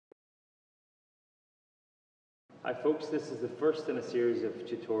Hi folks, this is the first in a series of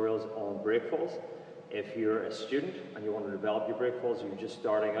tutorials on break falls. If you're a student and you want to develop your break falls, you're just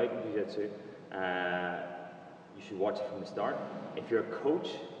starting out in jiu-jitsu, you should watch it from the start. If you're a coach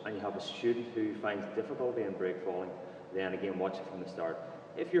and you have a student who finds difficulty in break falling, then again watch it from the start.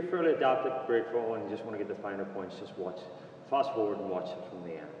 If you're fairly adapted to break fall and you just want to get the finer points, just fast forward and watch it from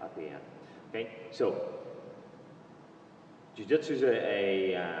the end, at the end. Okay, so jiu-jitsu is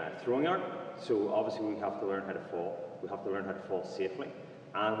a throwing art, so obviously we have to learn how to fall. We have to learn how to fall safely,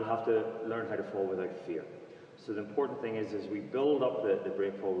 and we have to learn how to fall without fear. So the important thing is we build up the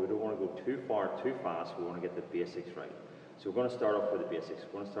break fall. We don't want to go too far, too fast. We want to get the basics right. So we're going to start off with the basics.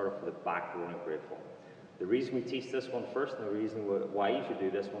 We're going to start off with the back rolling break fall. The reason we teach this one first, and the reason why you should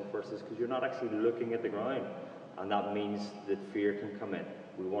do this one first, is because you're not actually looking at the ground, and that means that fear can come in.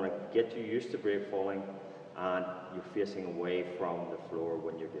 We want to get you used to break falling, and you're facing away from the floor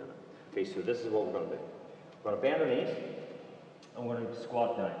when you're doing it. Okay, so this is what we're going to do. We're going to bend our knees, and we're going to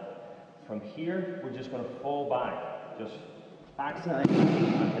squat down. From here, we're just going to fall back, just backside,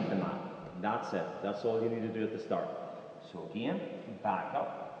 and hit the mat. That's it. That's all you need to do at the start. So again, back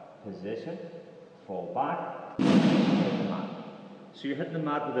up, position, fall back, hit the mat. So you're hitting the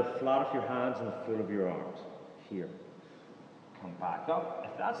mat with the flat of your hands and the full of your arms. Here. Come back up.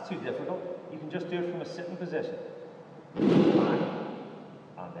 If that's too difficult, you can just do it from a sitting position. Back,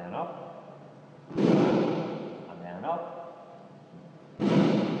 and then up, and then up,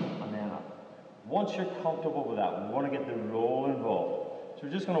 and then up. Once you're comfortable with that, we want to get the roll involved. So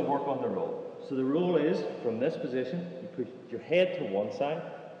we're just going to work on the roll. So the roll is, from this position, you put your head to one side,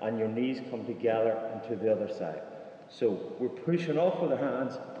 and your knees come together and to the other side. So we're pushing off with our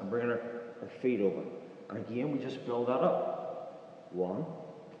hands and bringing our feet over. And again, we just build that up. 1,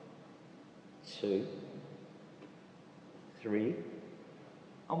 2, 3.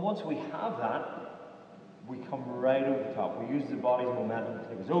 And once we have that, we come right over the top. We use the body's momentum to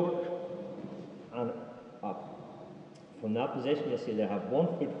take us over and up. From that position, you'll see that I have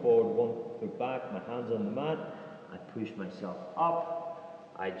 1 foot forward, 1 foot back, my hands on the mat. I push myself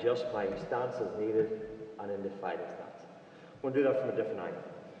up. I adjust my stance as needed and into fighting stance. We'll do that from a different angle.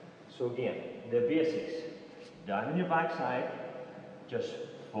 So again, the basics. Down on your backside, just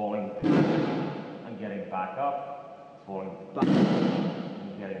falling and getting back up, falling back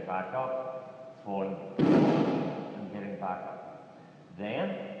and getting back up, falling and getting back up.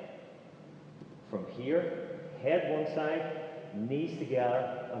 Then, from here, head one side, knees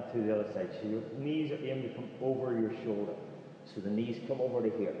together and to the other side. So your knees are aiming to come over your shoulder. So the knees come over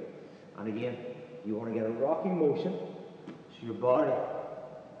to here. And again, you want to get a rocking motion so your body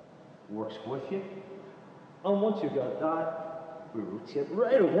works with you. And once you've got that, we rotate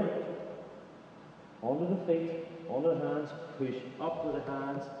right over onto the feet, onto the hands, push up with the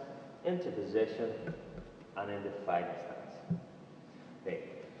hands, into position, and into fighting stance. Okay,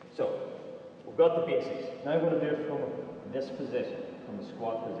 so we've got the basics. Now we're going to do it from this position, from the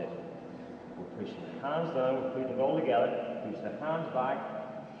squat position. We're pushing the hands down, we're putting it all together, push the hands back,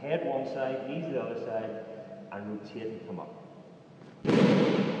 head one side, knees the other side, and rotate and come up.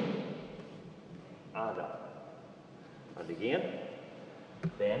 And up. And again,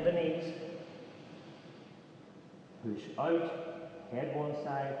 bend the knees, push out, head one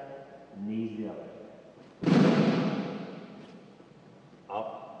side, knees the other. Up,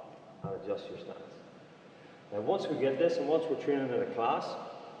 and adjust your stance. Now once we get this, and once we're training in a class,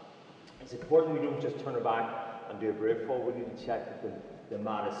 it's important we don't just turn it back and do a break fall. We need to check that the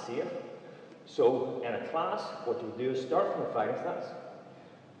mat is safe. So in a class, what you do is start from a fighting stance,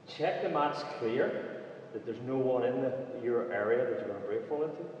 check the mat's clear, that there's no one in your area that you're going to break fall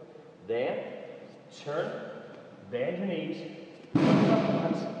into. Then, turn, bend your knees,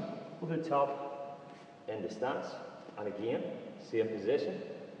 hands over the top, into stance. And again, same position.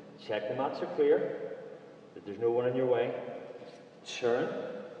 Check the mats are clear, that there's no one in your way. Turn,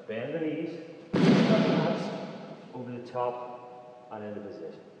 bend the knees, hands over the top, and into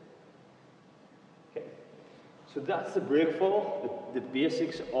position. Okay, so that's the break fall, the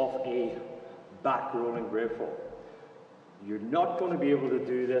basics of a back rolling break fall. You're not going to be able to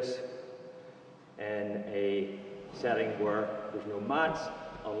do this in a setting where there's no mats,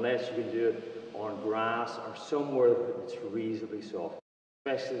 unless you can do it on grass or somewhere that's reasonably soft,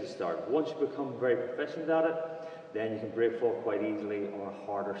 especially at the start. Once you become very proficient at it, then you can break fall quite easily on a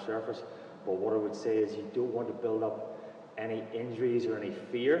harder surface. But what I would say is you don't want to build up any injuries or any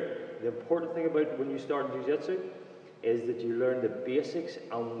fear. The important thing about when you start in jiu-jitsu is that you learn the basics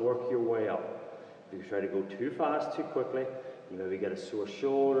and work your way up. If you try to go too fast, too quickly, you maybe get a sore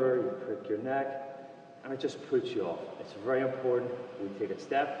shoulder, you prick your neck, and it just puts you off. It's very important we take it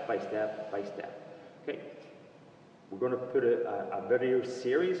step by step by step. Okay? We're going to put a video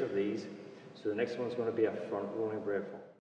series of these. So the next one's going to be a front rolling bread fall.